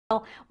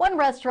Well, one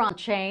restaurant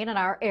chain in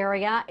our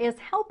area is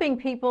helping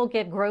people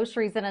get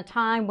groceries in a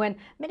time when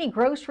many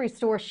grocery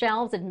store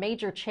shelves in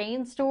major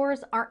chain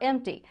stores are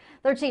empty.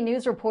 13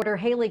 News reporter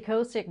Haley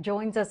Kosick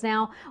joins us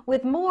now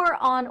with more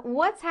on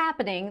what's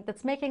happening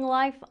that's making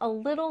life a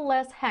little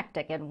less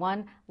hectic in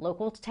one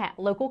local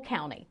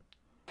county.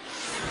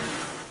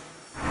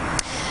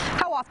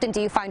 How often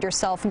do you find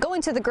yourself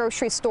going to the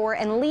grocery store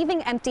and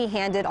leaving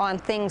empty-handed on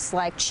things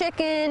like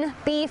chicken,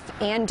 beef,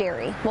 and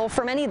dairy? Well,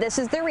 for many, this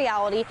is their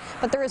reality,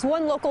 but there is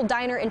one local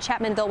diner in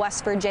Chapmanville,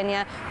 West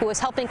Virginia, who is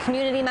helping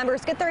community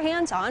members get their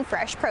hands on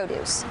fresh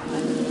produce.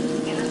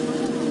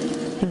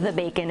 The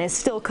bacon is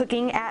still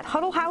cooking at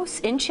Huddle House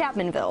in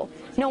Chapmanville.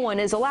 No one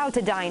is allowed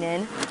to dine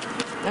in,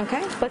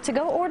 but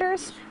to-go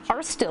orders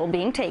are still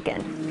being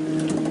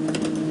taken.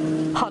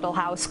 Huddle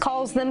House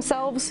calls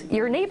themselves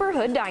your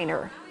neighborhood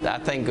diner. I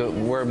think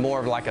we're more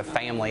of like a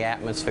family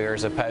atmosphere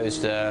as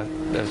opposed to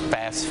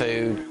fast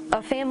food.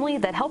 A family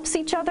that helps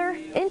each other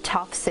in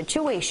tough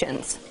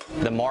situations.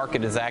 The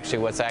market is actually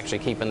what's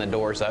keeping the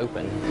doors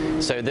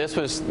open. So this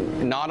was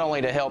not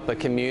only to help the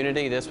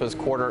community, this was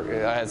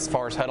as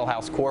far as Huddle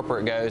House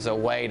corporate goes, a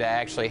way to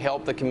actually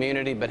help the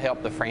community but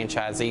help the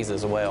franchisees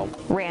as well.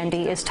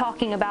 Randy is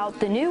talking about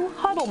the new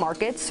Huddle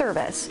Market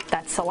service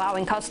that's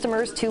allowing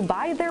customers to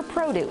buy their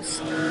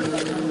produce.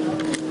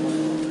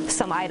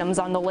 Some items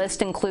on the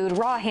list include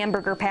raw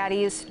hamburger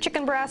patties,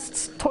 chicken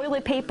breasts,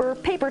 toilet paper,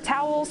 paper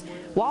towels,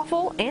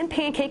 waffle and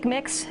pancake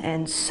mix,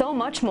 and so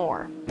much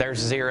more. There's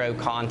zero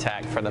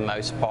contact for the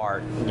most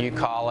part. You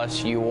call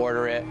us, you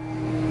order it,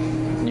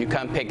 you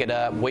come pick it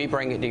up, we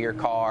bring it to your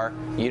car,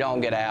 you don't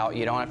get out,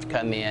 you don't have to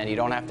come in, you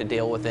don't have to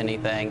deal with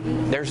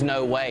anything. There's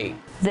no wait.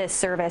 This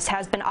service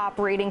has been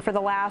operating for the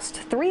last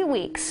 3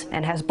 weeks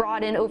and has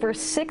brought in over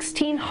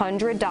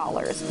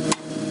 $1,600.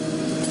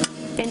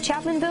 In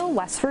Chapmanville,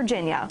 West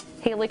Virginia,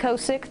 Haley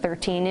Kosick,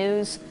 13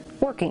 News,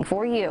 working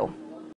for you.